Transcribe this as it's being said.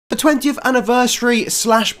The 20th anniversary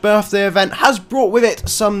 / birthday event has brought with it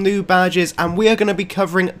some new badges, and we are going to be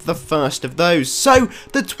covering the first of those. So,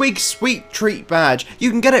 the Twigs Sweet Treat Badge. You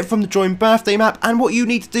can get it from the Join Birthday map, and what you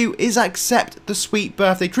need to do is accept the Sweet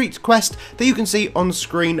Birthday Treats quest that you can see on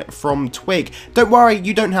screen from Twig. Don't worry,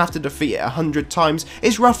 you don't have to defeat it 100 times.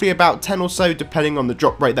 It's roughly about 10 or so depending on the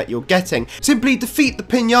drop rate that you're getting. Simply defeat the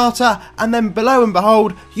Piñata, and then below and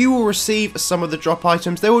behold, you will receive some of the drop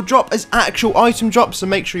items. They will drop as actual item drops, so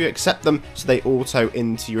make sure you accept them so they auto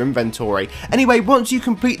into your inventory. Anyway, once you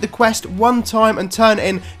complete the quest one time and turn it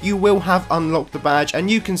in, you will have unlocked the badge, and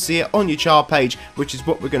you can see it on your char page, which is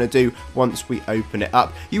what we're going to do once we open it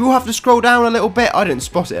up. You will have to scroll down a little bit. I didn't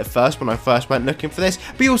spot it at first when I first went looking for this,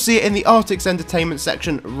 but you'll see it in the Arctic's Entertainment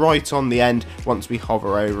section right on the end once we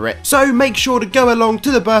hover over it. So make sure to go along to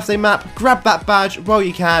the birthday map, grab that badge while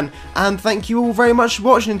you can, and thank you all very much for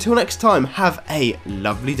watching. Until next time, have a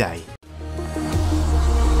lovely day.